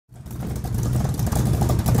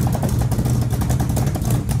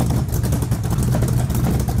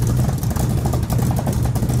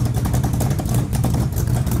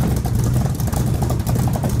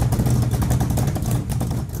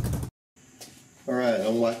Alright,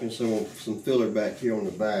 I'm wiping some filler back here on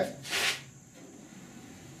the back.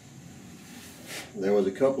 There was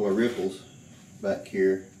a couple of ripples back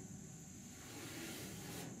here.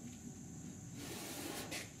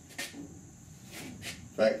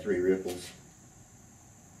 Factory ripples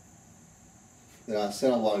that I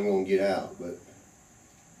said I wasn't going to get out, but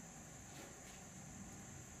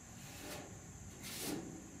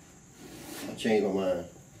I changed my mind,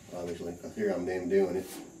 obviously, because here I'm been doing it.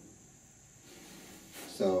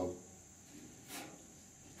 So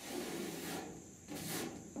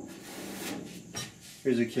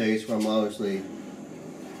here's a case where I'm obviously,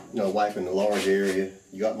 wiping the large area.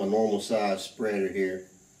 You got my normal size spreader here.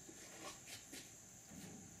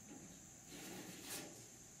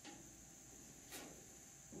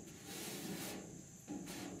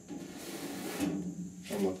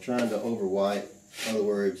 I'm trying to over wipe. In other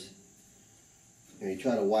words, you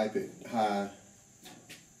try to wipe it high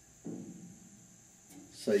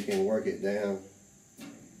so you can work it down.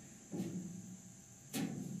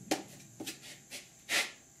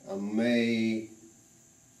 I may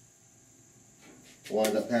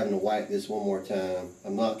wind up having to wipe this one more time.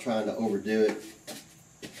 I'm not trying to overdo it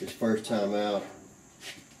this first time out.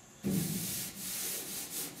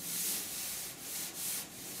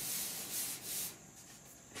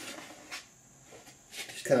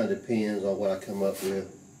 Just kind of depends on what I come up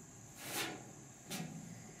with.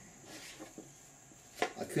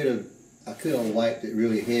 I could have wiped it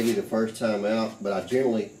really heavy the first time out, but I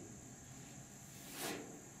generally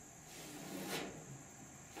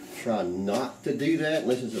try not to do that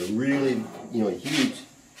unless it's a really,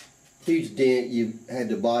 huge dent. You've had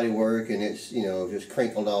the body work and it's, just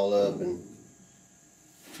crinkled all up, and,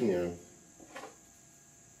 you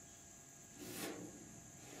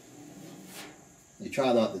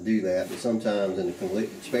try not to do that, but sometimes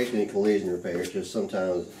especially in collision repair,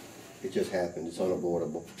 sometimes it just happens. It's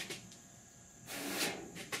unavoidable.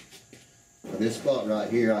 Now this spot right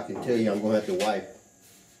here, I can tell you I'm going to have to wipe.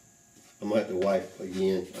 I'm going to have to wipe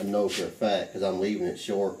again. I know for a fact because I'm leaving it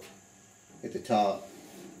short at the top.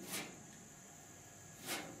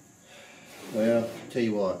 Well, tell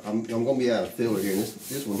you what, I'm going to be out of filler here. And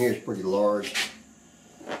this one here is pretty large.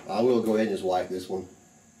 I will go ahead and just wipe this one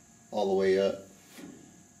all the way up.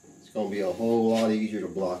 It's going to be a whole lot easier to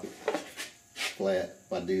block it flat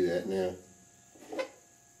if I do that now.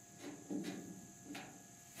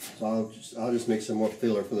 So I'll just mix some more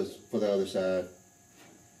filler for the other side.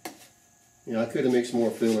 I could have mixed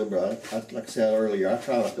more filler, but like I said earlier, I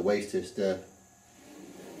try not to waste this stuff,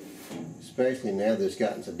 especially now that it's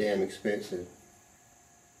gotten so damn expensive.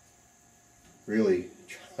 Really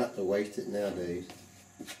try not to waste it nowadays.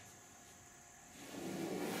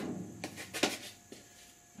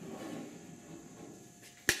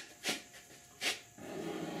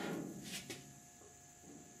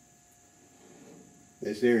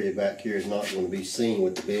 This area back here is not going to be seen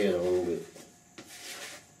with the bed on, but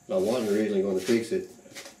I wasn't originally going to fix it.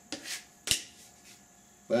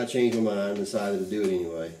 But I changed my mind and decided to do it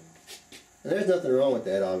anyway. And there's nothing wrong with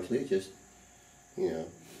that, obviously. It's just,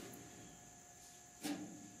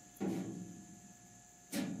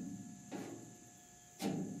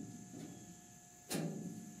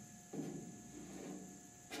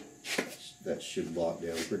 that should block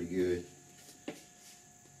down pretty good.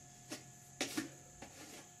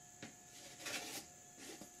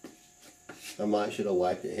 I might should have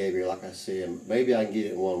wiped it heavier, like I said. Maybe I can get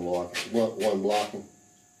it in one blocking.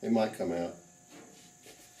 It might come out.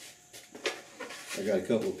 I got a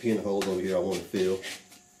couple of pinholes over here I want to fill.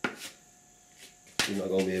 You're not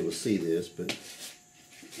going to be able to see this, but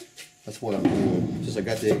that's what I'm doing. Since I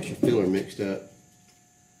got the extra filler mixed up.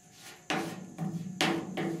 I'm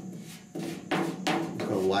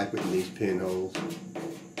going to wipe it in these pinholes.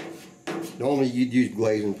 Normally you'd use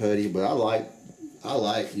glazing putty, but I like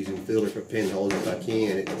using filler for pinholes if I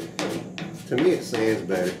can. To me it sands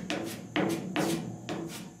better.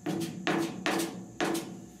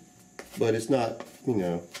 But it's not,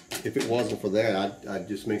 if it wasn't for that, I'd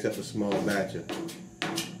just mix up a small batch of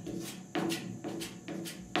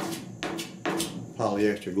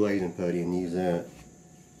polyester glazing putty and use that.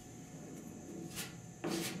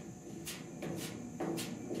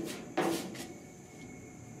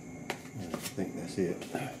 I think that's it.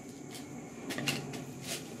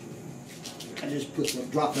 I just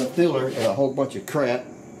dropped a filler and a whole bunch of crap,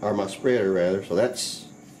 or my spreader rather, so that's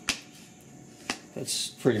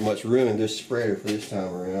pretty much ruined this spreader for this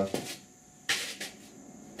time around.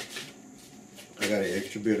 I got an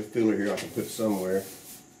extra bit of filler here I can put somewhere.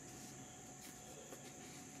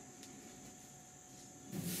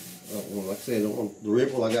 Well, like I said, the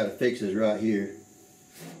ripple I got to fix is right here.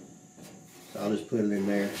 So I'll just put it in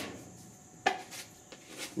there, and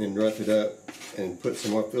then rough it up and put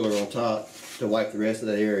some more filler on top to wipe the rest of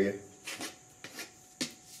that area.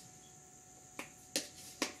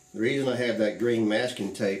 The reason I have that green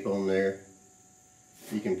masking tape on there,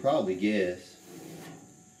 you can probably guess.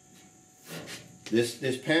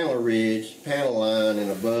 This panel ridge, panel line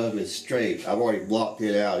and above is straight. I've already blocked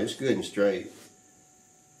it out. It's good and straight.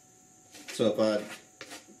 So if I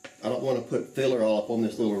don't want to put filler all up on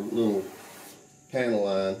this little panel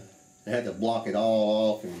line, I have to block it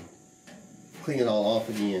all off and clean it all off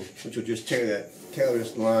again, which will just tear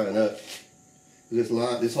this line up.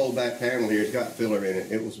 This whole back panel here has got filler in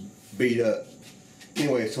it. It was beat up.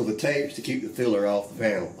 Anyway, so the tape's to keep the filler off the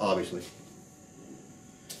panel, obviously.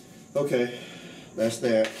 Okay, that's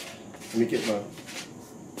that. Let me get my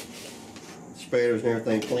spreaders and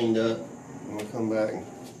everything cleaned up. I'm gonna come back and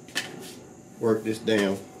work this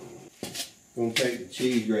down. I'm gonna take the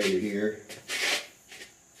cheese grater here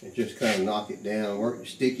and just kind of knock it down, work the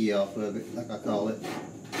sticky off of it, like I call it.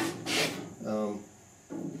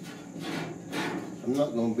 I'm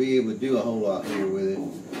not going to be able to do a whole lot here with it.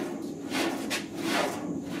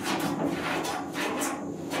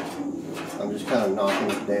 I'm just kind of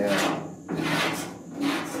knocking it down.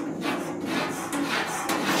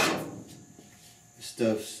 This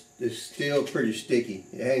stuff is still pretty sticky.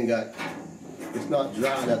 It's not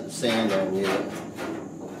dried out the sand on yet.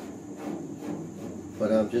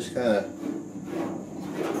 But I'm just kind of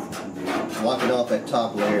wiping off that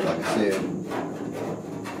top layer, like I said.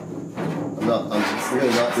 I'm really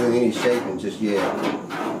not doing any shaping just yet.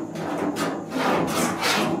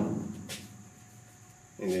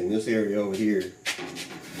 And then this area over here,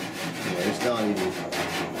 it's not even,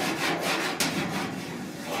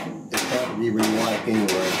 it's not to be re-wiped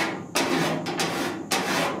anyway.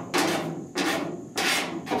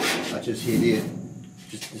 I just hit it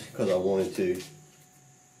just because I wanted to.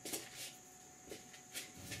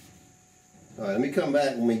 Alright, let me come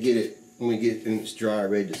back when we get it and it's dry,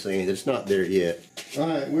 ready to sand. It's not there yet.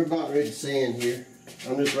 Alright, we're about ready to sand here.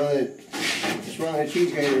 I'm just running a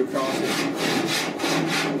cheese grater across it.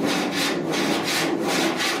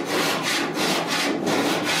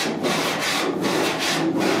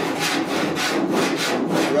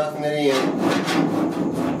 Roughing it in.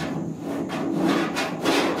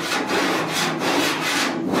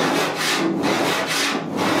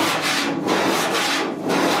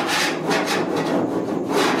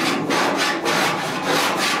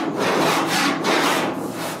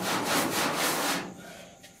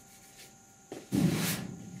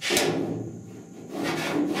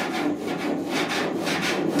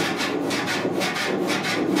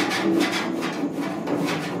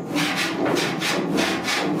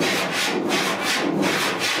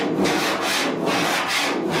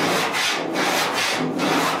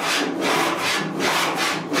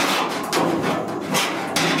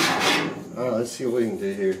 Let's see what we can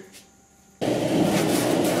do here.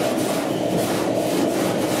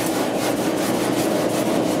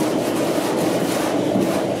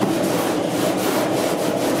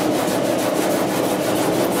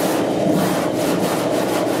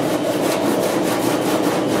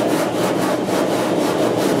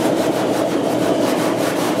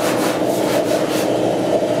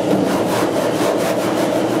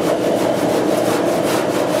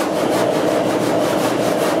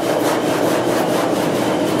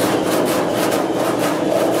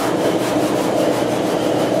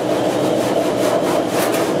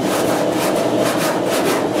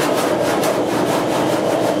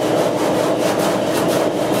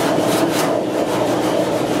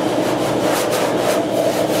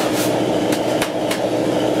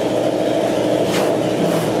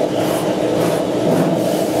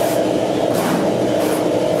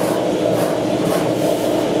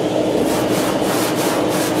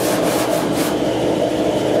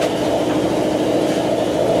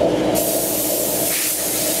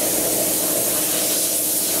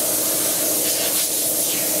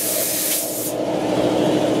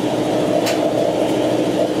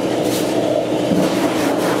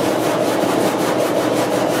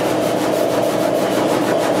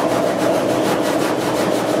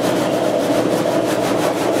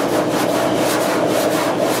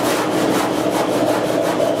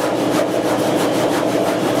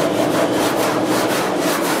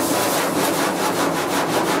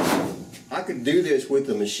 Do this with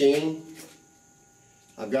the machine.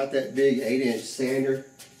 I've got that big 8-inch sander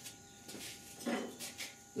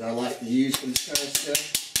that I like to use for this kind of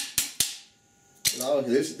stuff. But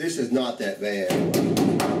this is not that bad.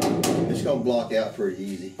 It's going to block out pretty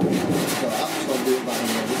easy. So I'm just going to do it by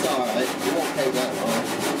hand. It's alright. It won't take that long.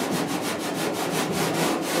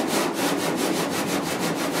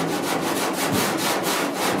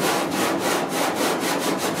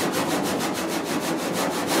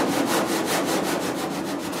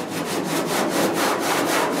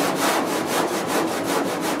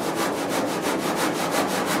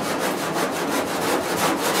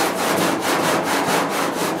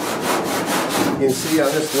 can see,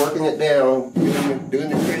 I'm just working it down, doing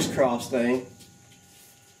the crisscross thing.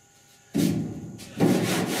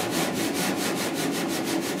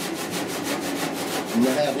 And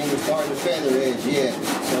I haven't even started the feather edge yet,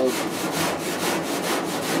 so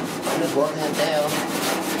I'm just working it down.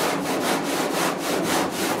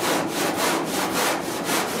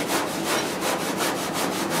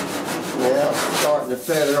 Now starting the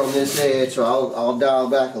feather on this edge, so I'll dial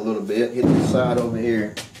back a little bit, hit the side over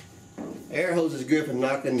here. Air hose is good for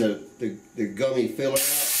knocking the gummy filler out.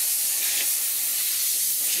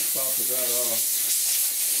 Pops it right off.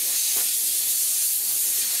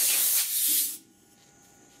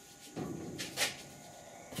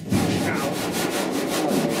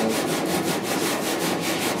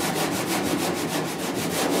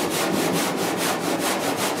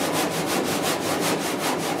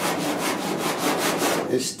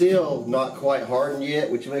 It's still not quite hardened yet,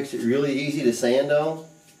 which makes it really easy to sand on.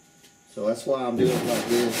 So that's why I'm doing it like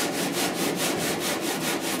this.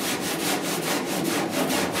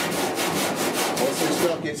 Once this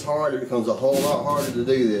stuff gets hard, it becomes a whole lot harder to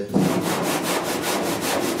do this.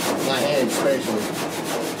 My hand especially.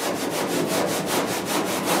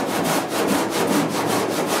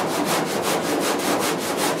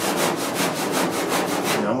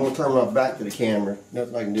 Now I'm going to turn my back to the camera.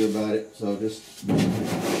 Nothing I can do about it. So just...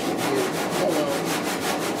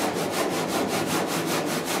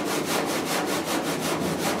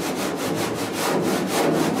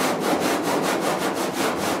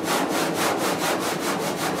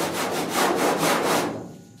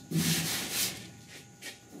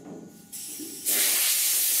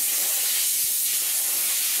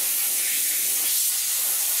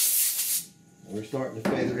 We're starting to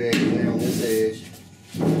feather edge now on this edge.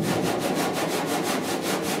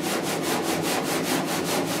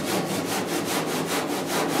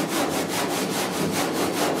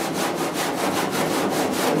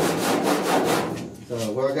 So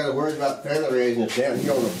what I got to worry about feather edging is down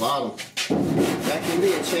here on the bottom. That can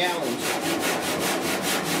be a challenge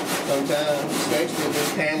sometimes, especially if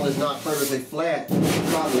this panel is not perfectly flat. It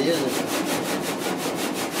probably isn't.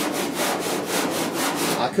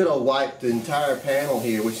 I could have wiped the entire panel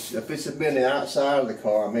here, which if this had been the outside of the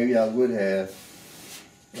car, maybe I would have.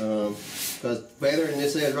 Because feathering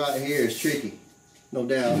this edge right here is tricky, no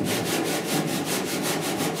doubt.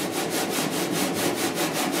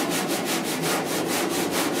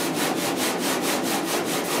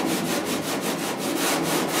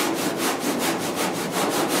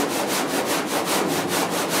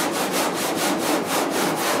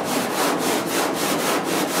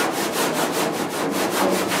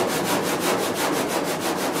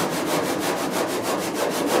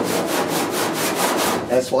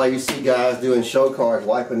 That's why you see guys doing show cars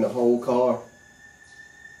wiping the whole car.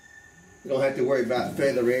 You don't have to worry about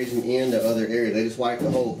feather edging in the other area. They just wipe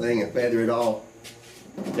the whole thing and feather it off.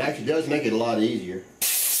 It actually does make it a lot easier.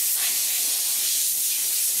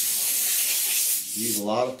 Use a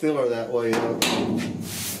lot of filler that way though.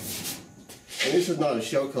 And this is not a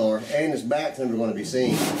show car, and this back's never going to be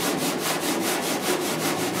seen.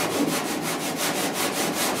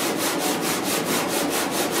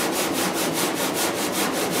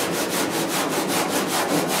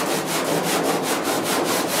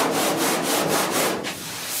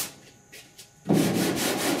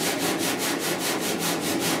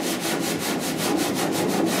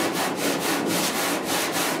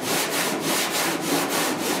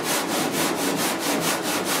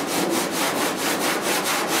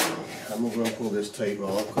 I'm going to pull this tape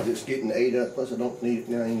off because it's getting ate up, plus I don't need it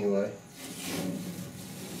now anyway.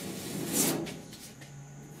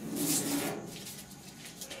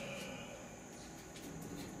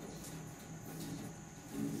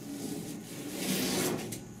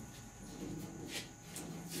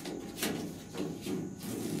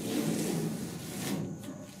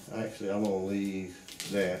 Actually, I'm going to leave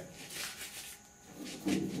that.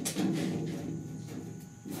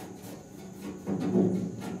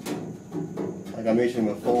 Like I mentioned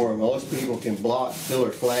before, most people can block filler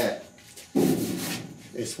flat.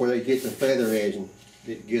 It's where they get the feather edging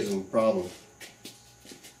that gives them problems.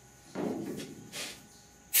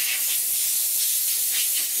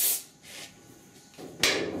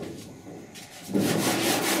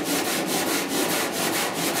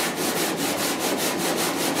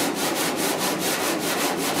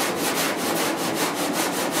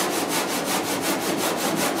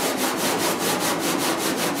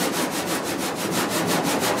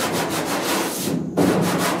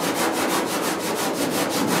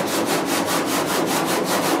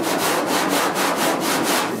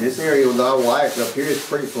 This area was all wiped. Up here is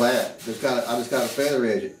pretty flat. I just got to feather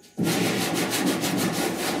edge it.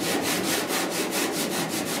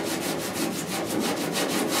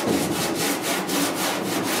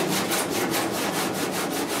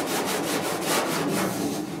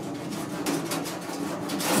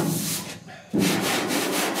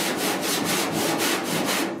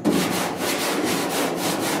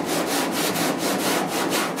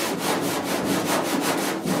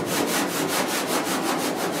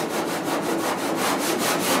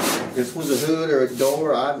 If this was a hood or a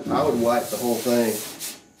door, I would wipe the whole thing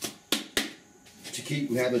to keep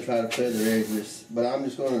from having to try to feather edge this. But I'm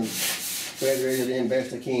just going to feather edge it in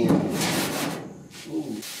best I can.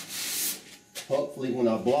 Ooh. Hopefully when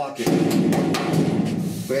I block it,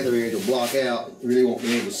 feather edge will block out. You really won't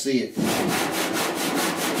be able to see it.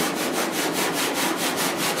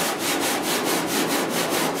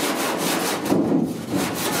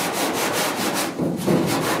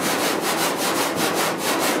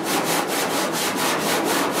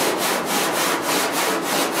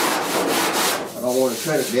 I want to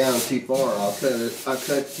cut it down too far. I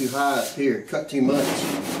cut it too high up here. Cut too much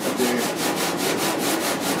up there.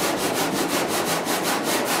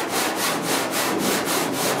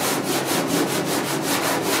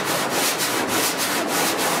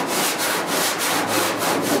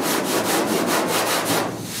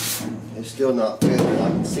 It's still not feathering. I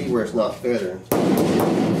can see where it's not feathering.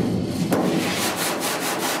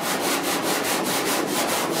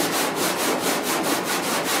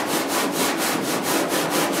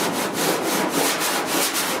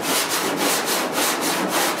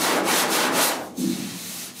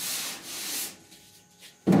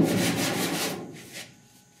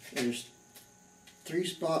 There's 3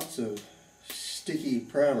 spots of sticky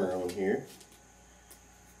primer on here.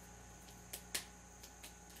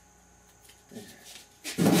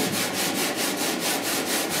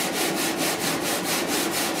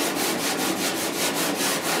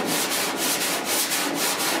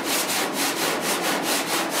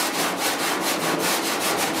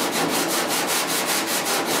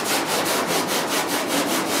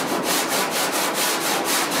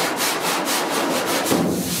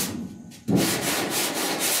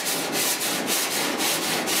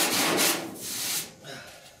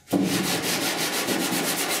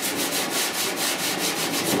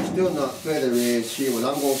 Still not feather edge here, but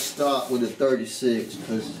I'm going to stop with a 36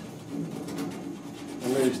 because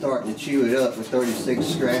I'm really starting to chew it up with 36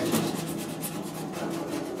 scratches.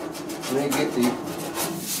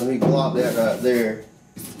 Let me block that right there.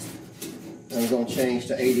 I'm going to change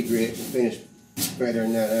to 80 grit and finish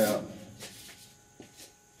feathering that out.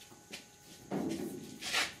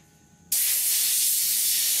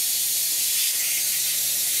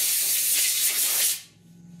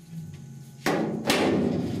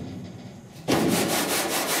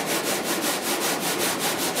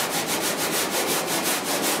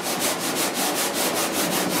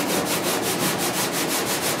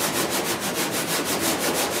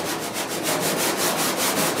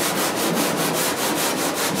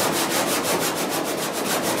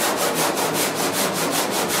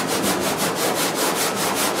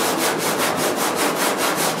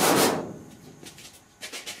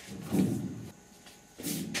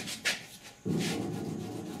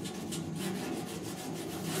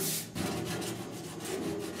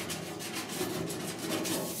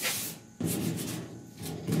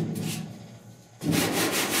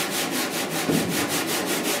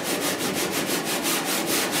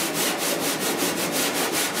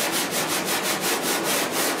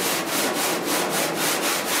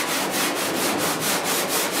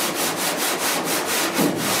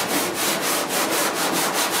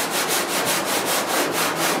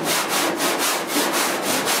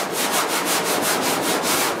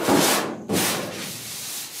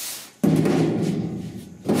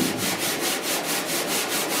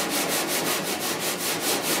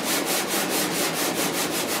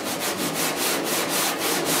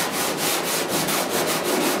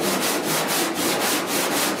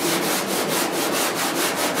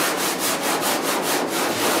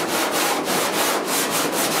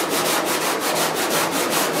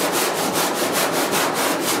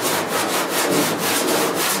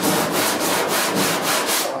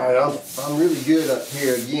 I'm really good up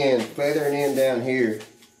here again, feathering in down here.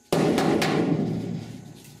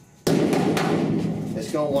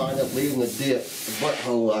 It's going to wind up leaving the dip, the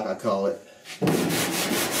butthole like I call it.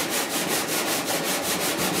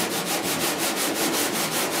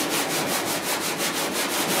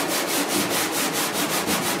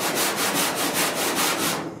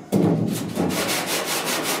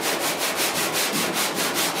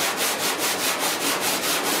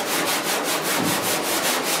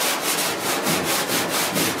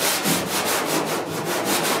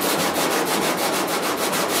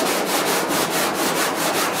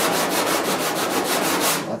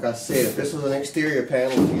 Like I said, if this was an exterior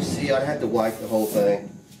panel, you see I'd have to wipe the whole thing.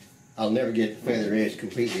 I'll never get the feather edge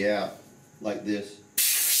completely out like this.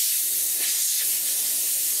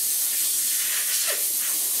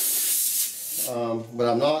 But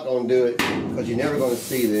I'm not going to do it because you're never going to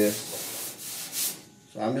see this.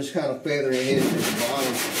 So I'm just kind of feathering it to the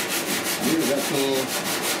bottom as good as I can.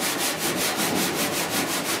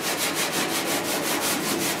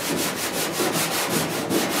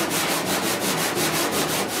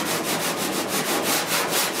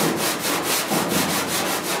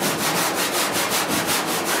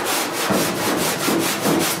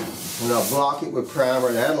 and I'll block it with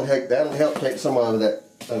primer. That'll help take some of it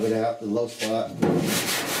out, the low spot.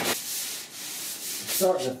 It's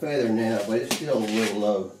starting to feather now, but it's still a little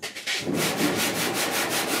low.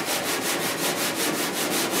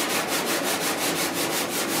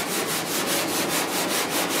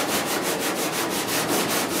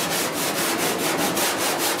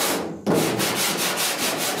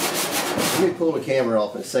 Let me pull the camera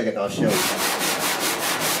off in a second, I'll show you.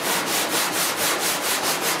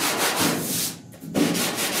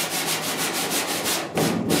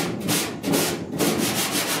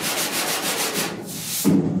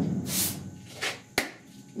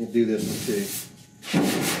 Let me do this one too.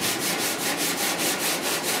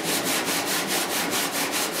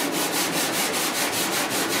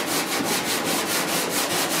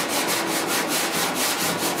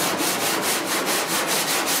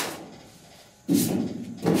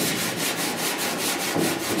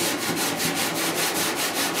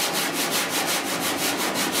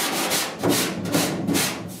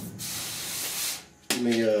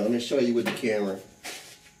 Let me show you with the camera.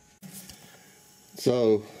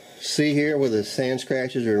 So, see here where the sand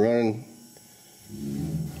scratches are running,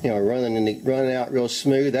 running out real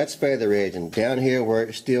smooth. That's feather edging. Down here where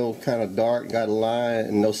it's still kind of dark, got a line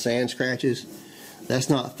and no sand scratches, that's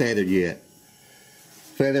not feathered yet.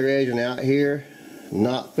 Feather edging out here,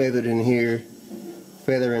 not feathered in here,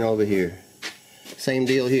 feathering over here. Same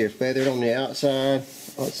deal here, feathered on the outside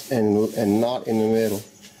and not in the middle.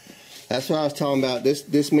 That's what I was talking about.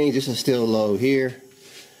 This means this is still low here,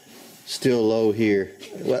 still low here.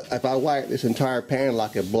 If I wipe this entire panel, I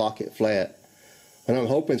could block it flat. And I'm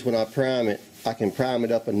hoping when I prime it, I can prime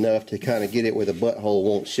it up enough to kind of get it where the butthole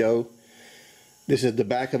won't show. This is the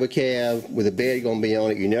back of a cab with a bed going to be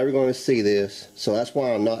on it. You're never going to see this, so that's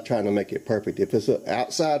why I'm not trying to make it perfect. If it's an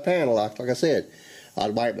outside panel, like I said,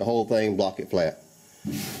 I'd wipe the whole thing, block it flat.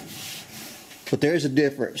 But there's a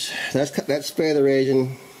difference. That's feather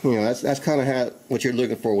edging. That's kind of what you're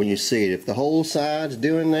looking for when you see it. If the whole side's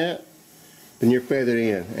doing that, then you're feathered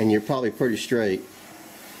in, and you're probably pretty straight.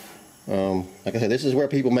 Like I said, this is where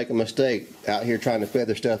people make a mistake out here trying to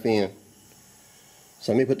feather stuff in.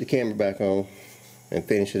 So let me put the camera back on and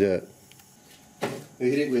finish it up. We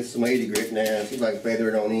hit it with some 80 grit now. See if I can feather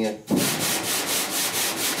it on in.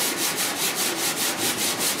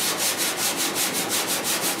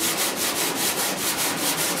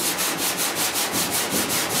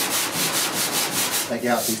 Take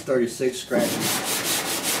out these 36 scratches.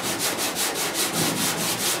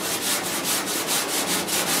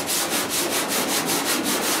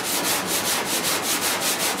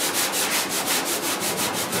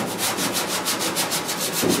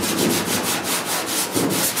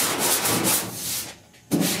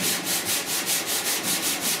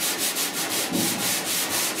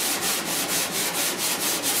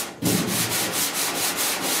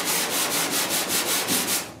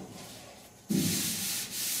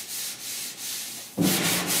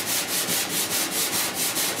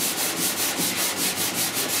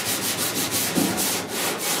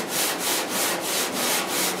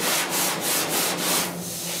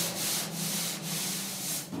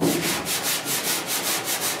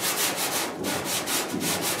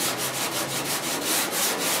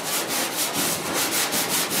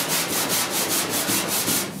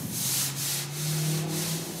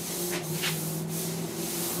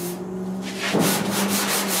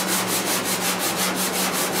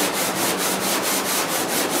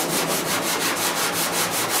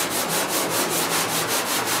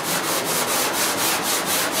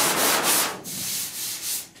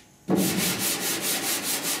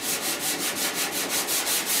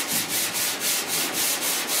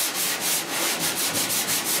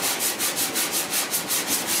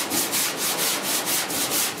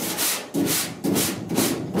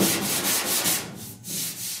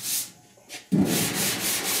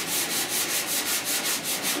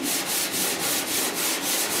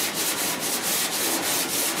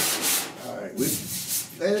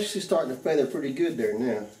 They're actually starting to feather pretty good there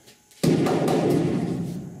now.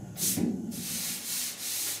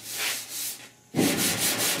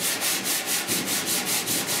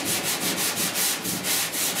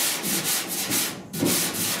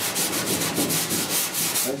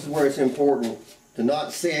 This is where it's important to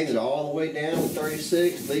not sand it all the way down with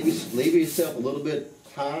 36. Leave yourself a little bit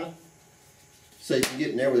high so you can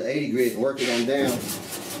get in there with 80 grit and work it on down.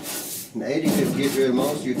 And 80 grit gets rid of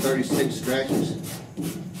most of your 36 scratches.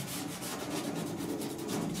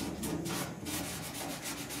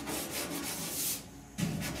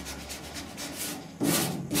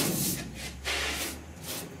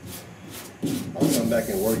 I'll come back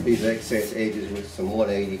and work these excess edges with some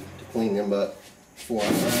 180 to clean them up before I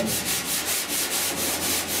prime them.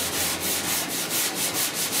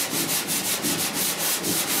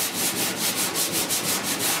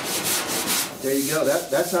 There you go.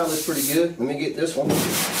 That side looks pretty good. Let me get this one.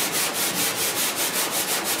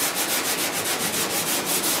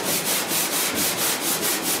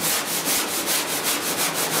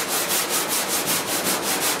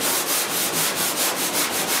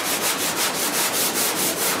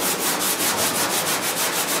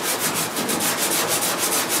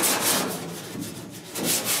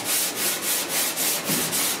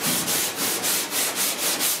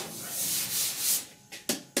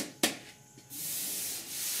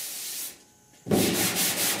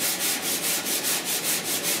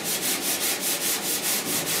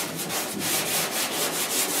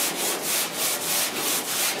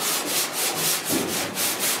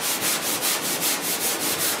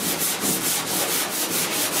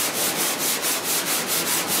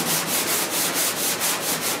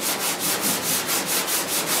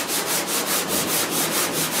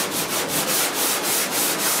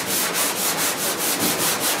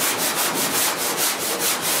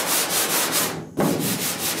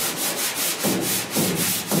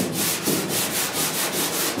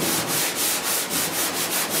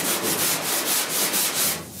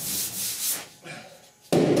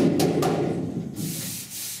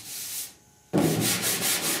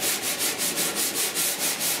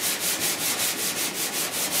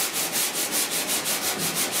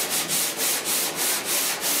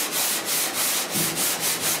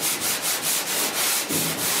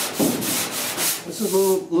 This is a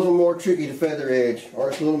little more tricky to feather edge, or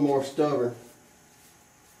it's a little more stubborn.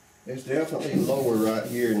 It's definitely lower right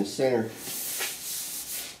here in the center.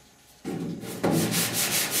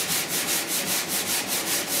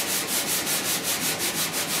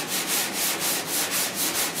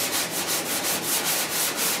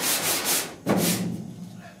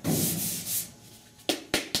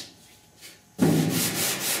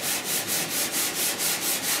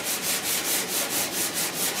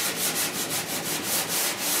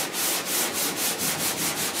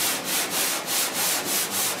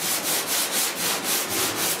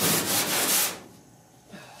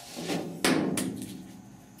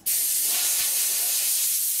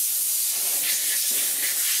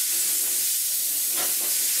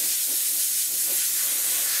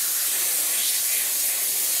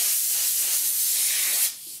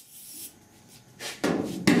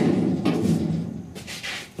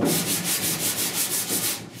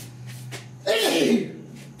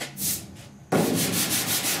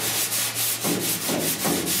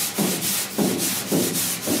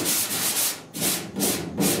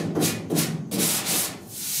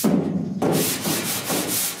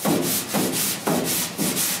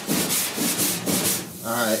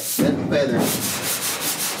 Alright, that's the feather.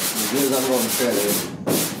 As good as I'm going to feather it.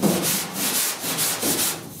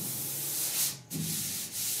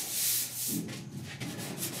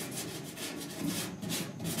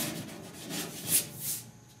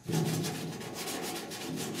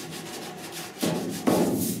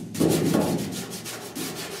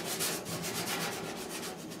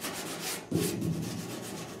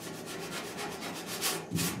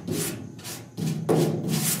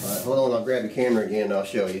 Hold on, I'll grab the camera again and I'll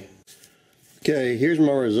show you. Okay, here's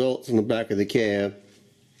my results on the back of the cab.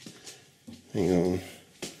 Hang on.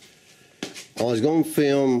 I was going to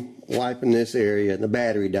film wiping this area and the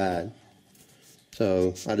battery died.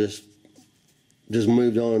 So I just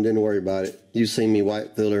moved on and didn't worry about it. You've seen me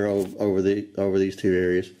wipe filler over these two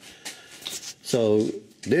areas. So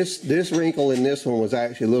this wrinkle in this one was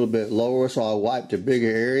actually a little bit lower, so I wiped a bigger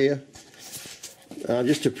area.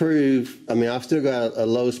 Just to prove, I mean, I've still got a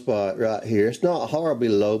low spot right here. It's not horribly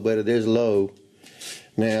low, but it is low.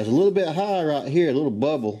 Now, it's a little bit high right here, a little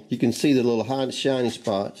bubble. You can see the little high shiny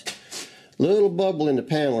spots. Little bubble in the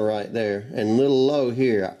panel right there, and a little low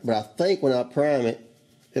here. But I think when I prime it,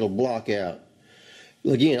 it'll block out.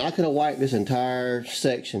 Again, I could have wiped this entire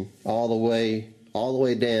section all the way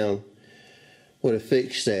down would have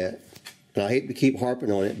fixed that. And I hate to keep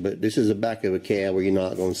harping on it, but this is the back of a cab where you're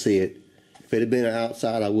not going to see it. If it had been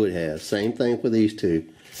outside, I would have. Same thing for these two.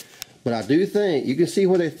 But I do think, you can see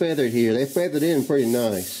where they feathered here. They feathered in pretty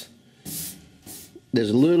nice. There's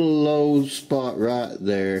a little low spot right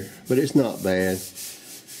there, but it's not bad.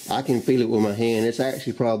 I can feel it with my hand. It's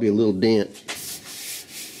actually probably a little dent.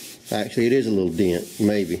 Actually, it is a little dent,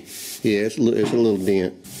 maybe. Yeah, it's a little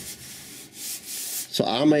dent. So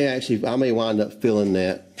I may wind up filling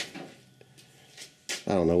that.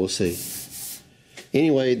 I don't know, we'll see.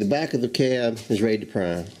 Anyway, the back of the cab is ready to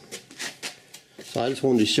prime. So I just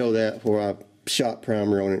wanted to show that before I shot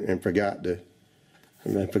primer on it and forgot to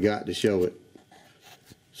show it.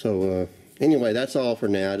 So anyway, that's all for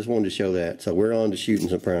now. I just wanted to show that. So we're on to shooting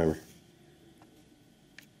some primer.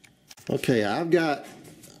 Okay, I've got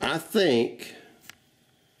I think,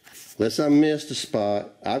 unless I missed a spot,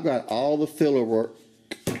 I've got all the filler work.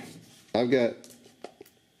 I've got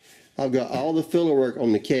all the filler work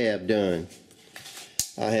on the cab done.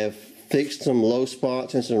 I have fixed some low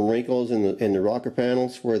spots and some wrinkles in the rocker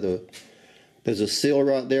panels where there's a seal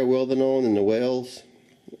right there welded on in the wells.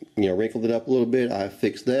 You know, wrinkled it up a little bit. I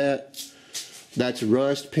fixed that. That's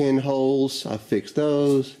rust pinholes. I fixed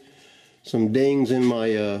those. Some dings in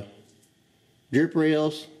my drip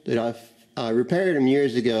rails that I repaired them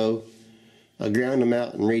years ago. I ground them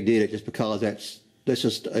out and redid it just because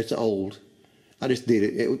it's old. I just did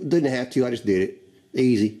it. It didn't have to. I just did it.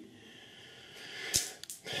 Easy.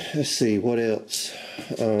 Let's see what else.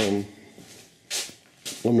 On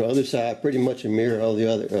the other side, pretty much a mirror. All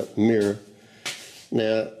the other mirror.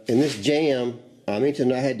 Now in this jam, I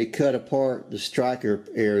mentioned I had to cut apart the striker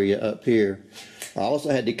area up here. I also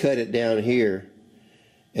had to cut it down here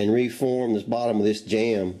and reform this bottom of this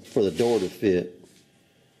jam for the door to fit.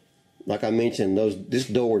 Like I mentioned, this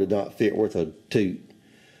door did not fit worth a toot.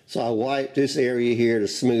 So I wiped this area here to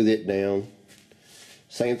smooth it down.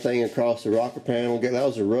 Same thing across the rocker panel.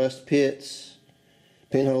 Those are rust pits,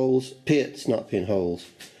 pinholes, pits, not pinholes.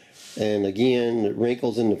 And again, the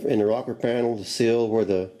wrinkles in the rocker panel, the seal where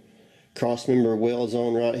the cross member welds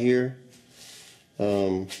on right here.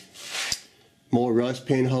 More rust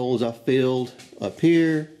pinholes I filled up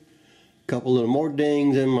here. A couple little more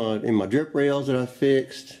dings in my drip rails that I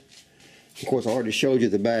fixed. Of course, I already showed you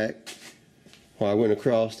the back while I went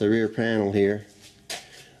across the rear panel here.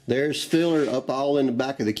 There's filler up all in the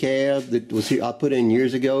back of the cab that was here. I put in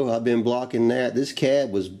years ago. I've been blocking that. This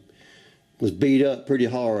cab was beat up pretty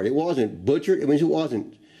hard. It wasn't butchered. I mean, it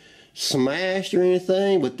wasn't smashed or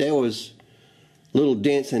anything, but there was little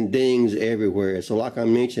dents and dings everywhere. So like I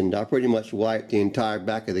mentioned, I pretty much wiped the entire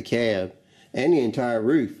back of the cab and the entire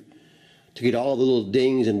roof to get all the little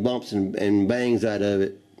dings and bumps and bangs out of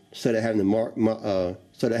it, instead of having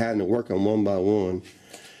to work on one by one.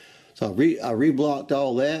 So I reblocked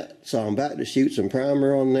all that. So I'm about to shoot some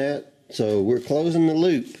primer on that. So we're closing the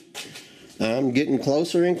loop. I'm getting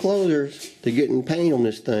closer and closer to getting paint on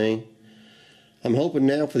this thing. I'm hoping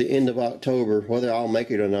now for the end of October. Whether I'll make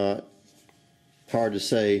it or not, hard to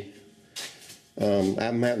say.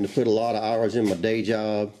 I'm having to put a lot of hours in my day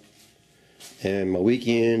job, and my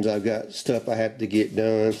weekends I've got stuff I have to get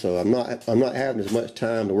done. So I'm not having as much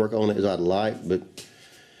time to work on it as I'd like. But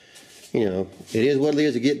you know, it is what it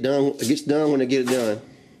is. It gets done when I get it done.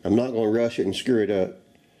 I'm not going to rush it and screw it up.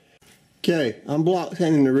 Okay, I'm block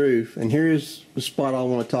sanding the roof, and here's the spot I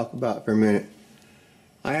want to talk about for a minute.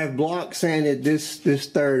 I have block sanded this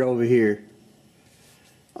third over here.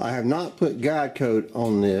 I have not put guide coat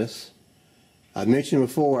on this. I mentioned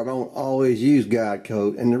before I don't always use guide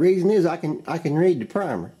coat, and the reason is I can read the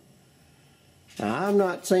primer. Now, I'm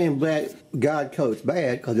not saying guide coat's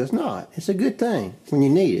bad, because it's not. It's a good thing when you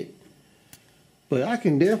need it. But I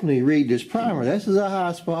can definitely read this primer. This is a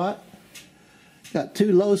high spot. Got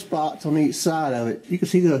two low spots on each side of it. You can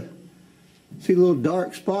see the little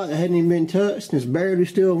dark spot that hadn't even been touched, and there's barely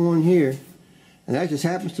still one here. And that just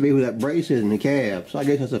happens to be where that brace is in the cab. So I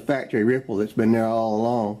guess that's a factory ripple that's been there all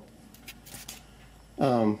along.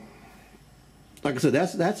 Like I said,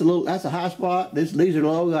 that's a high spot. These are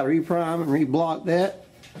low. Got to reprime and reblock that.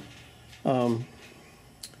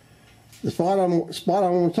 The spot I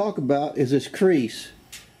want to talk about is this crease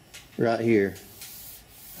right here.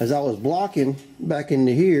 As I was blocking back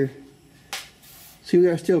into here, see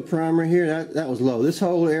there's still primer here? That was low. This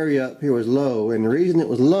whole area up here was low, and the reason it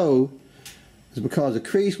was low is because the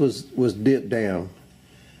crease was dipped down.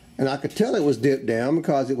 And I could tell it was dipped down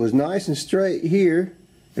because it was nice and straight here.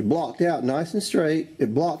 It blocked out nice and straight.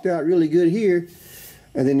 It blocked out really good here.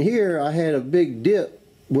 And then here I had a big dip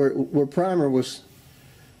where primer was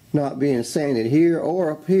not being sanded here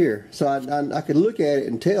or up here. So I could look at it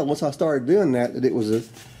and tell once I started doing that it was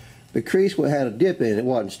the crease had a dip in it. It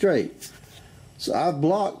wasn't straight. So I've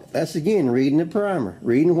blocked. That's again reading the primer,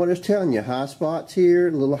 reading what it's telling you. High spots here,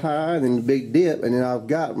 a little high, and then the big dip, and then I've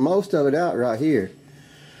got most of it out right here.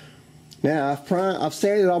 Now I've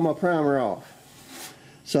sanded all my primer off,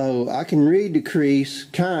 so I can read the crease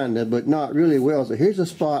kinda, but not really well. So here's a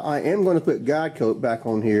spot I am going to put guide coat back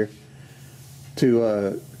on here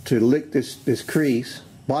to lick this crease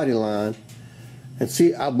body line. And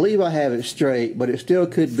see, I believe I have it straight, but it still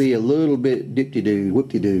could be a little bit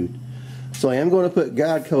whoop-de-doo. So I am going to put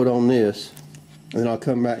guide coat on this, and then I'll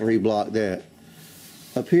come back and reblock that.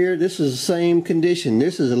 Up here, this is the same condition.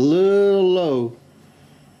 This is a little low,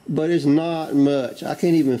 but it's not much. I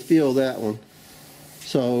can't even feel that one.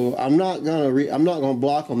 So I'm not gonna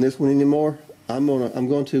block on this one anymore. I'm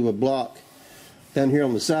going to block down here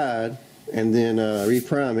on the side, and then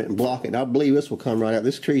reprime it and block it. And I believe this will come right out.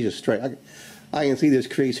 This crease is straight. I can see this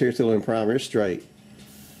crease here still in primer. It's straight.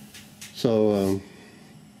 So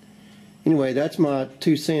anyway, that's my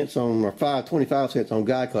 2 cents on, or 25 cents on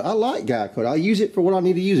guide coat. I like guide coat. I use it for what I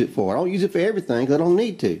need to use it for. I don't use it for everything because I don't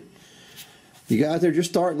need to. You guys that are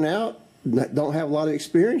just starting out, don't have a lot of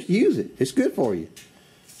experience, use it. It's good for you.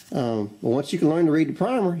 But once you can learn to read the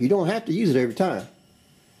primer, you don't have to use it every time.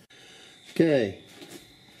 Okay,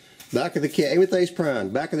 back of the cab, everything's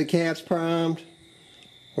primed. Back of the cab's primed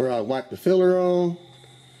where I wiped the filler on.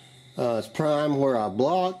 It's primed where I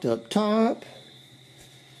blocked up top.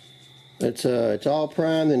 It's all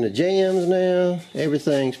primed in the jams now.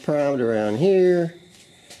 Everything's primed around here.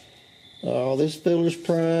 All this filler's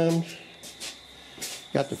primed.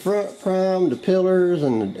 Got the front primed, the pillars,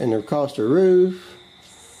 and across the roof.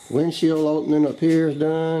 Windshield opening up here is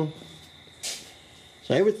done.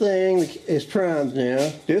 So everything is primed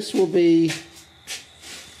now. This will be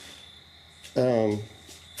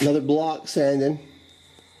another block sanding.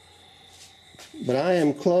 But I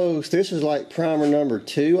am close. This is like primer number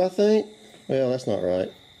 2, I think. Well, that's not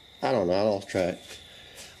right. I don't know. I lost track.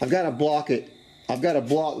 I've got to block it. I've got to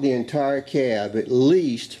block the entire cab at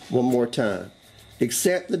least one more time.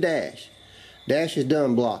 Except the dash. Dash is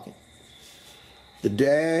done blocking. The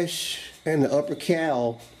dash and the upper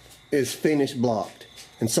cowl is finished blocked.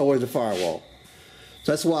 And so is the firewall.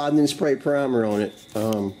 So that's why I didn't spray primer on it.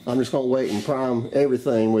 I'm just going to wait and prime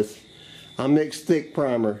everything with, I mixed thick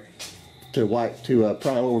primer to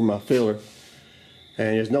prime over my filler.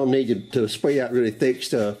 And there's no need to spray out really thick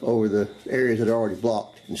stuff over the areas that are already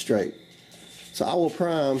blocked and straight. So I will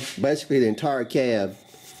prime basically the entire cab.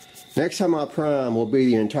 Next time I prime will be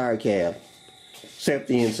the entire cab, except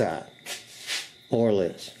the inside, more or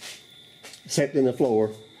less. Except in the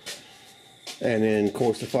floor. And then of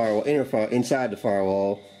course the firewall, inside the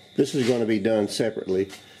firewall. This is going to be done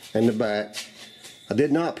separately. And the back. I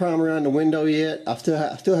did not prime around the window yet. I still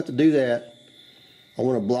have to do that. I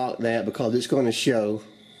want to block that because it's going to show,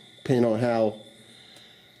 depending on how.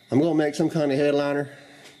 I'm going to make some kind of headliner.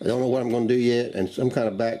 I don't know what I'm going to do yet, and some kind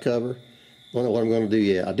of back cover. I don't know what I'm going to do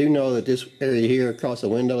yet. I do know that this area here across the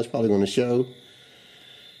window is probably going to show.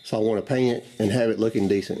 So I want to paint it and have it looking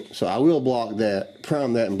decent. So I will block that,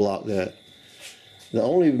 prime that and block that. The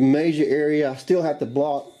only major area I still have to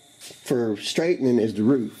block for straightening is the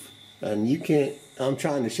roof. And you can't, I'm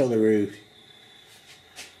trying to show the roof.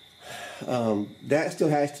 That still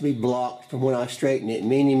has to be blocked from when I straightened it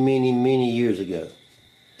many years ago.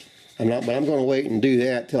 But I'm going to wait and do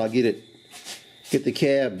that till I get the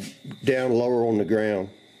cab down lower on the ground.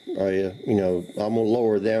 You know, I'm going to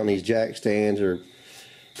lower down these jack stands or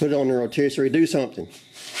put it on the rotisserie, do something.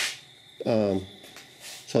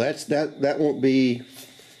 So that won't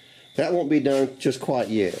be done just quite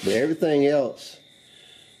yet. But everything else,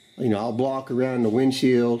 you know, I'll block around the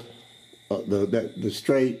windshield, the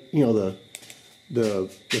straight, you know, the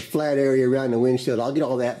flat area around the windshield. I'll get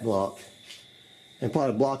all that blocked and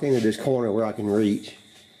probably block into this corner where I can reach.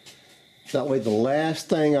 That way the last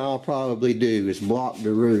thing I'll probably do is block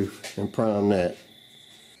the roof and prime that.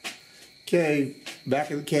 Okay,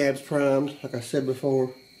 back of the cab's primed, like I said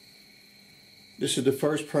before. This is the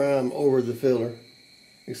first prime over the filler,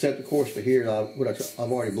 except of course for here, I've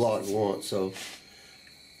already blocked once. So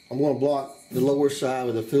I'm going to block the lower side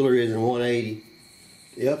where the filler is in 180.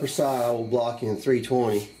 The upper side I will block in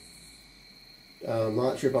 320. I'm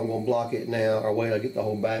not sure if I'm going to block it now or wait till I get the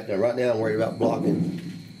whole back done. Right now I'm worried about blocking.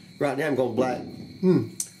 Right now I'm going to block.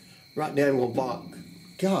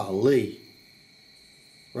 Golly.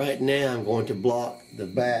 Right now I'm going to block the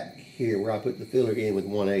back here where I put the filler in with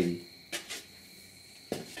 180.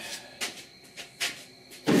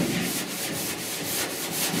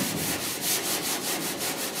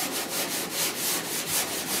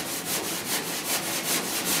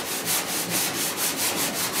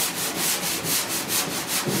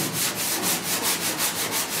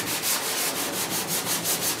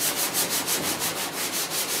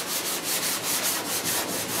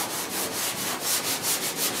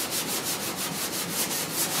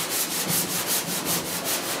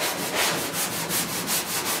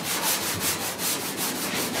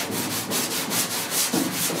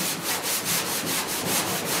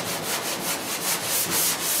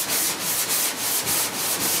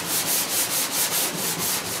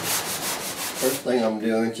 First thing I'm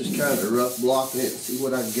doing, just kind of rough blocking it and see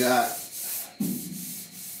what I got.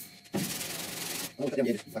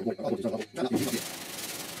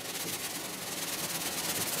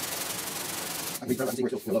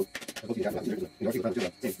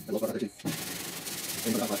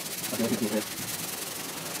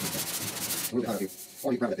 little bit higher here.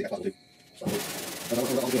 Or you prime that thing, that's possible too. So, but I'll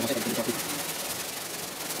do it on my second,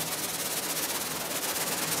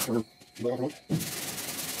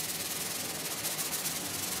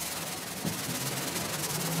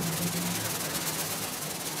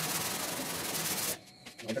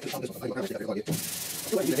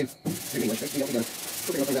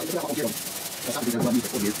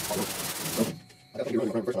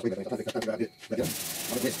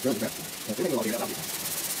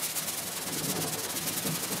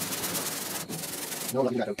 no,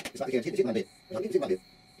 not exactly. It's like it's my bit. It's my bit.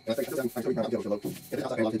 And I think I'm trying to go so low. If it's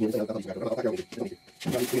outside, I'll just use it. I'll just use it.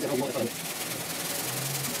 I'll just use it.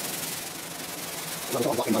 I'm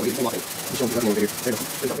blocking my way. I'm blocking. Show me over here. There's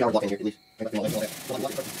a blocking here at least.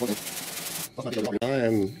 I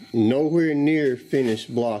am nowhere near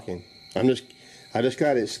finished blocking. I just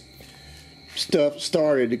got it stuff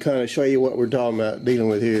started to kind of show you what we're talking about dealing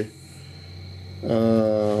with here.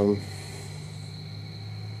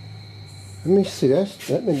 Let me see,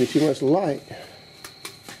 that may be too much light.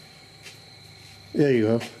 There you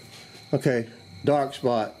go. Okay, dark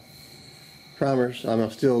spot. Primers, I'm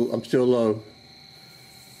still low.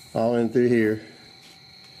 All in through here.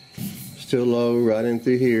 Still low, right in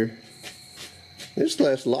through here. This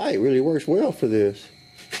less light really works well for this.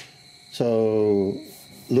 So,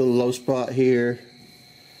 little low spot here.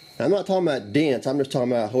 I'm not talking about dents, I'm just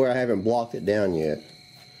talking about where I haven't blocked it down yet.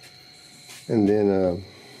 And then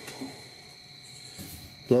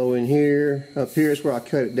low in here. Up here is where I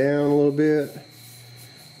cut it down a little bit.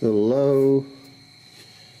 A little low.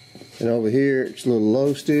 And over here it's a little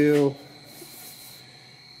low still.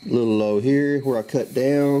 A little low here where I cut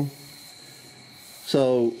down.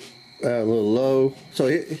 So a little low. So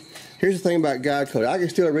here's the thing about guide coat. I can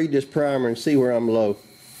still read this primer and see where I'm low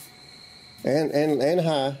and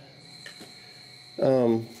high.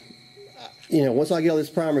 You know, once I get all this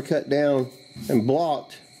primer cut down and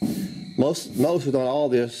blocked, most if not all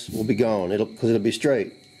this will be gone. Because it'll be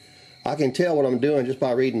straight. I can tell what I'm doing just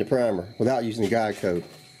by reading the primer without using the guide coat.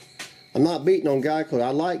 I'm not beating on guide coat. I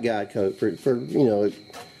like guide coat for you know,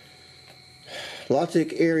 lots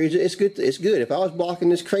of areas. It's good. It's good. If I was blocking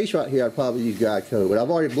this crease right here, I'd probably use guide coat. But I've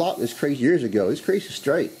already blocked this crease years ago. This crease is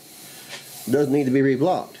straight. It doesn't need to be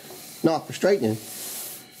reblocked. Not for straightening,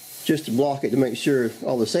 just to block it to make sure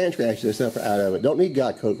all the sand scratches and stuff are out of it. Don't need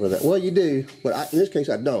guide coat for that. Well, you do, but in this case,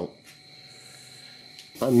 I don't.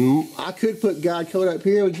 I could put guide coat up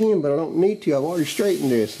here again, but I don't need to. I've already straightened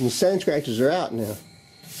this, and the sand scratches are out now.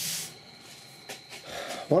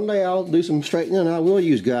 One day I'll do some straightening and I will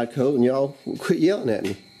use guide coat and y'all quit yelling at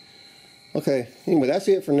me. Okay, anyway, that's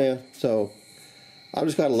it for now. So I've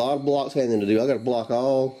just got a lot of blocks hanging to do. I got to block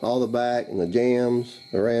all the back and the jams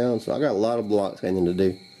around, so I got a lot of blocks hanging to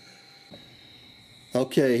do.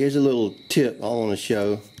 Okay, here's a little tip I want to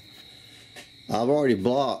show. I've already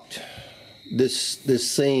blocked this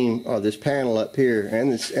seam or this panel up here,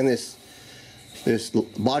 and this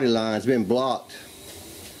body line's been blocked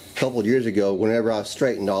a couple of years ago whenever I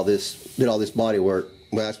straightened all this, did all this body work.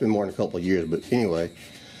 Well, it's been more than a couple of years, but anyway.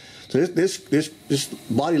 So this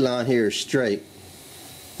body line here is straight,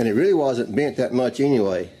 and it really wasn't bent that much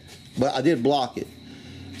anyway, but I did block it.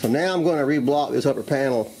 So now I'm going to reblock this upper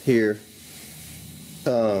panel here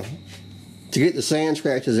to get the sand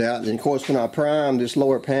scratches out. And then of course when I prime this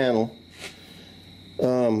lower panel,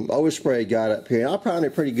 overspray got up here, and I primed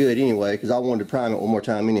it pretty good anyway because I wanted to prime it one more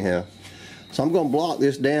time anyhow. So I'm going to block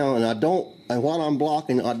this down, and while I'm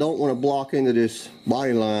blocking, I don't want to block into this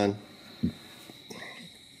body line.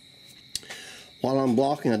 While I'm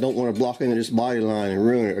blocking, I don't want to block into this body line and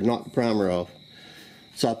ruin it or knock the primer off.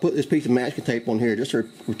 So I put this piece of masking tape on here just to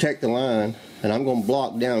protect the line, and I'm going to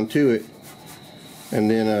block down to it,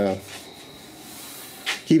 and then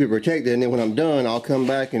keep it protected. And then when I'm done, I'll come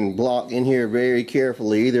back and block in here very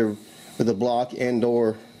carefully, either with a block and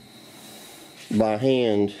or by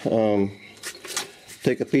hand.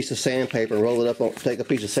 Take a piece of sandpaper and roll it up on, take a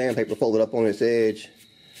piece of sandpaper, fold it up on its edge,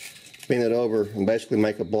 bend it over, and basically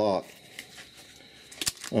make a block.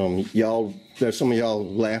 Y'all, there's some of y'all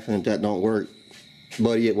laughing that don't work.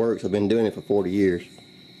 Buddy, it works. I've been doing it for 40 years.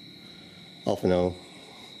 Off and on.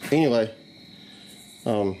 Anyway,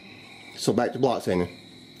 so back to block sanding.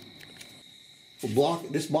 We'll block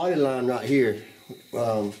this body line right here.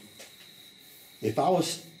 If I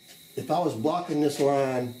was blocking this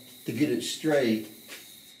line to get it straight,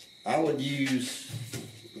 I would use,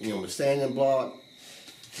 the sanding block.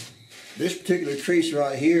 This particular crease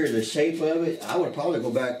right here, the shape of it, I would probably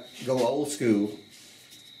go old school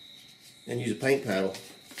and use a paint paddle,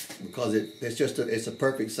 because it's a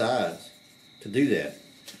perfect size to do that.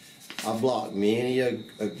 I've blocked many a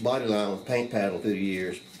body line with paint paddle through the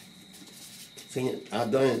years. Seen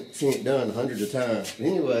it done hundreds of times. But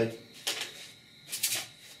anyway,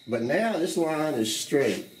 but now this line is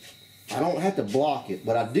straight. I don't have to block it,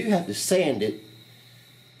 but I do have to sand it,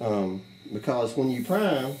 because when you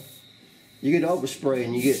prime, you get overspray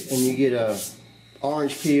and you get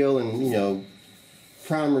orange peel, and you know,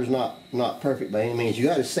 primer's not perfect by any means. You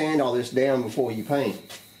got to sand all this down before you paint.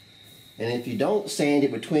 And if you don't sand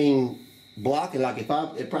it between blocking, like if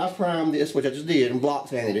I primed this, which I just did, and block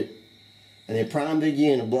sanded it, and then primed it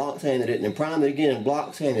again and block sanded it, and then primed it again and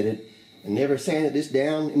block sanded it, and never sanded this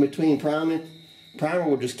down in between priming, primer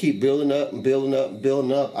would just keep building up and building up and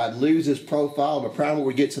building up. I'd lose this profile. The primer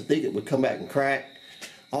would get so thick it would come back and crack.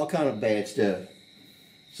 All kind of bad stuff.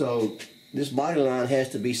 So this body line has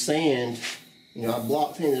to be sanded. You know, I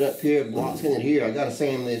block sanded up here, block sanded here. I got to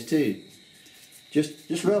sand this too.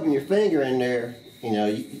 Just rubbing your finger in there. You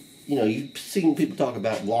know, you've seen people talk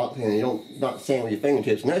about block sanding. You don't not sand with your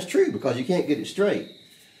fingertips, and that's true because you can't get it straight.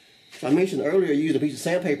 So I mentioned earlier using a piece of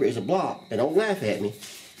sandpaper as a block, and don't laugh at me.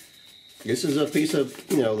 This is a piece of,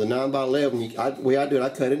 you know, the 9x11. The way I do it, I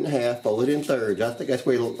cut it in half, fold it in thirds. I think that's the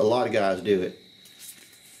way a lot of guys do it.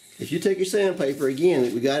 If you take your sandpaper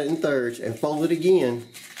again, we got it in thirds, and fold it again,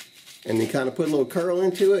 and then kind of put a little curl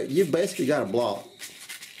into it, you basically got a block.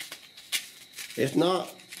 It's not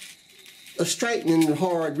a straightening,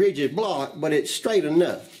 hard, rigid block, but it's straight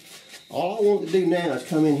enough. All I want to do now is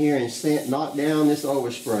come in here and knock down this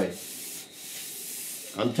overspray.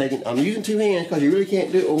 I'm using two hands because you really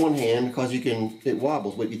can't do it with one hand because it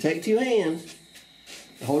wobbles. But if you take two hands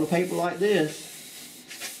and hold a paper like this,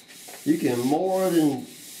 you can more than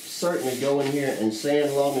certainly go in here and sand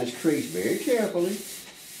along this crease very carefully.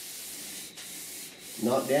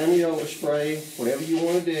 Knock down the overspray, whatever you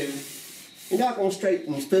want to do. You're not going to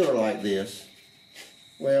straighten this filler like this.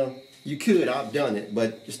 Well, you could, I've done it,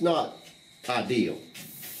 but it's not ideal.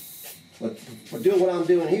 But for doing what I'm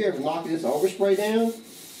doing here, for knocking this overspray down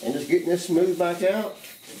and just getting this smooth back out,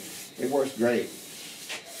 it works great.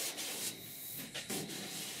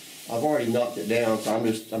 I've already knocked it down, so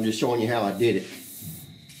I'm just showing you how I did it.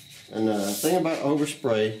 And the thing about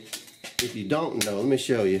overspray, if you don't know, let me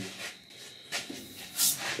show you.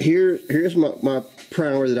 Here's my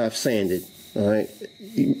primer that I've sanded. All right.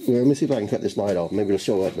 Well, let me see if I can cut this light off. Maybe it'll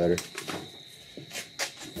show up better.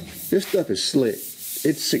 This stuff is slick.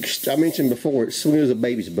 I mentioned before, it's smooth as a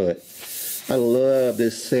baby's butt. I love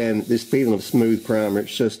this feeling of smooth primer.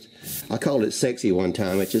 It's just, I called it sexy one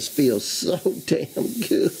time. It just feels so damn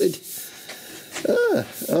good.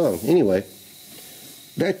 Anyway,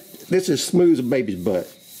 this is smooth as a baby's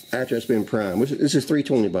butt after it's been primed. This is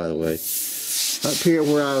 320, by the way. Up here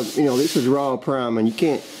where this is raw prime, and you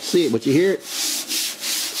can't see it, but you hear it.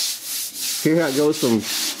 Hear how it goes from.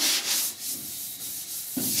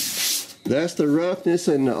 That's the roughness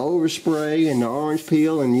and the overspray and the orange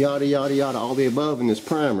peel and yada yada yada, all the above in this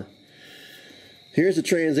primer. Here's the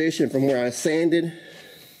transition from where I sanded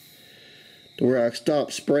to where I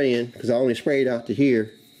stopped spraying, because I only sprayed out to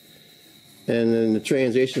here, and then the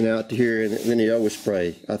transition out to here, and then the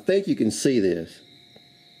overspray. I think you can see this.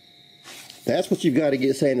 That's what you've got to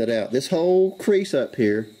get sanded out. This whole crease up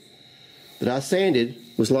here that I sanded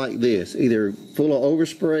was like this, either full of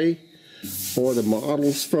overspray or the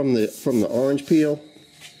models from the orange peel.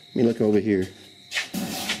 Let me look over here.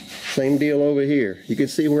 Same deal over here. You can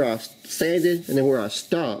see where I sanded and then where I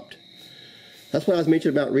stopped. That's what I was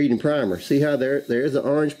mentioning about reading primer. See how there's the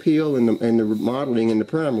orange peel and the modeling in the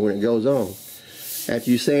primer when it goes on. After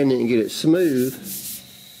you sand it and get it smooth,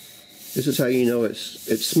 this is how you know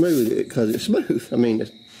it's smooth, because it's smooth. I mean,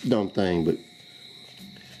 it's a dumb thing, but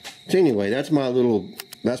so anyway, that's my little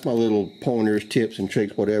pointers, tips, and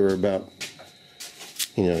tricks, whatever, about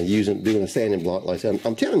doing a sanding block like that.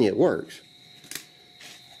 I'm telling you, it works.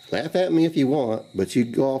 Laugh at me if you want, but you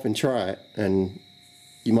go off and try it, and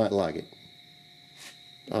you might like it.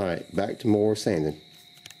 All right, back to more sanding.